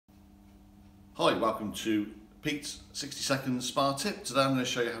Hi, welcome to Pete's 60 second spa tip. Today I'm going to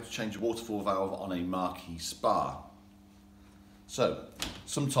show you how to change a waterfall valve on a marquee spa. So,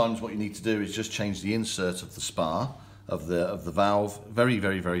 sometimes what you need to do is just change the insert of the spa, of the valve.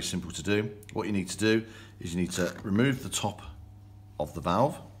 Very simple to do. What you need to do is you need to remove the top of the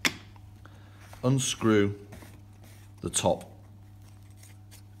valve, unscrew the top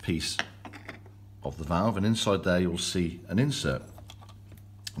piece of the valve, and inside there you'll see an insert.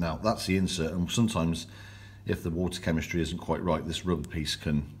 Now that's the insert, and sometimes if the water chemistry isn't quite right, this rubber piece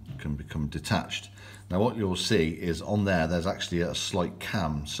can become detached. Now what you'll see is on there's actually a slight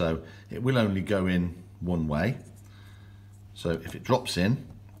cam, so it will only go in one way. So if it drops in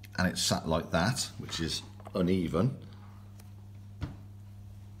and it's sat like that, which is uneven,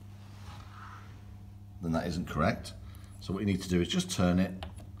 then that isn't correct. So what you need to do is just turn it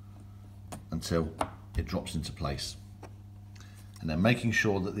until it drops into place. And then making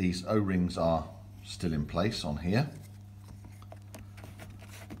sure that these O-rings are still in place on here.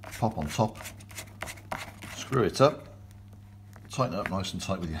 Pop on top, screw it up, tighten it up nice and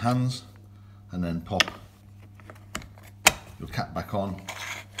tight with your hands, and then pop your cap back on,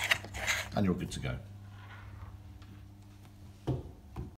 and you're good to go.